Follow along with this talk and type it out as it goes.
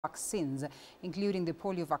vaccines, including the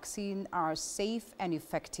polio vaccine, are safe and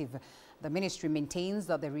effective. The ministry maintains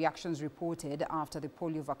that the reactions reported after the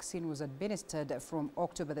polio vaccine was administered from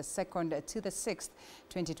October the 2nd to the 6th,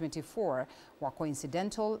 2024, were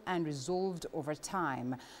coincidental and resolved over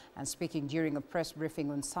time. And speaking during a press briefing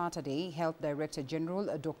on Saturday, Health Director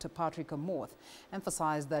General Dr. Patrick Amoth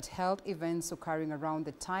emphasized that health events occurring around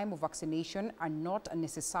the time of vaccination are not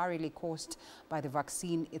necessarily caused by the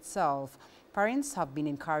vaccine itself. Parents have been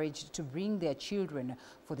encouraged to bring their children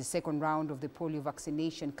for the second round of the polio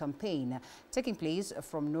vaccination campaign, taking place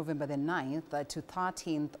from November the 9th to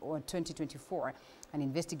 13th, 2024. And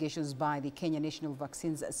investigations by the Kenya National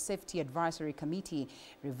Vaccines Safety Advisory Committee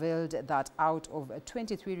revealed that out of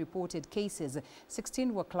 23 reported cases,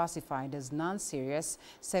 16 were classified as non-serious,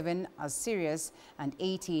 7 as serious, and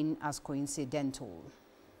 18 as coincidental.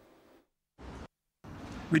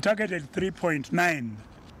 We targeted 3.9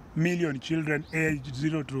 million children aged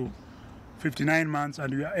 0 to 59 months,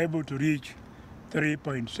 and we are able to reach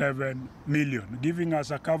 3.7 million, giving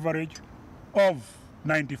us a coverage of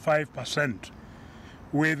 95%,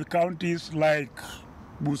 with counties like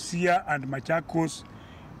Busia and Machakos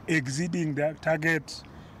exceeding their targets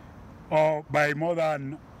by more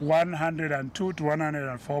than 102 to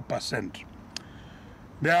 104%.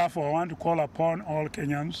 Therefore, I want to call upon all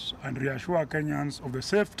Kenyans and reassure Kenyans of the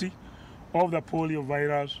safety of the polio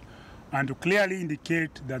virus, and to clearly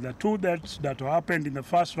indicate that the 2 deaths that happened in the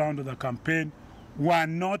first round of the campaign were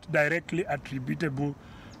not directly attributable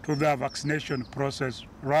to the vaccination process.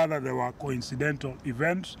 Rather, they were coincidental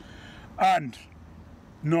events and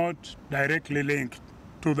not directly linked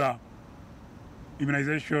to the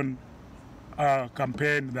immunization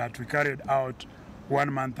campaign that we carried out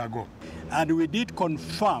 1 month ago. And we did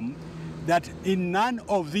confirm that in none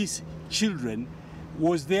of these children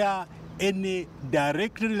was there any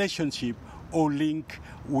direct relationship or link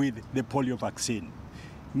with the polio vaccine.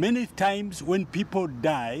 Many times when people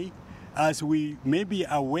die, as we may be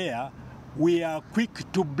aware, we are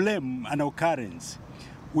quick to blame an occurrence.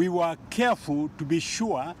 We were careful to be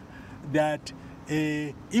sure that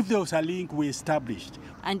if there was a link, we established.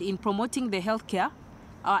 And in promoting the healthcare,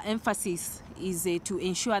 our emphasis is to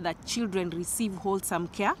ensure that children receive wholesome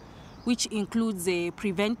care, which includes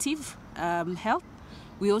preventive health.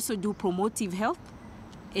 We also do promotive health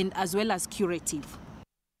and as well as curative.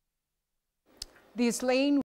 The slain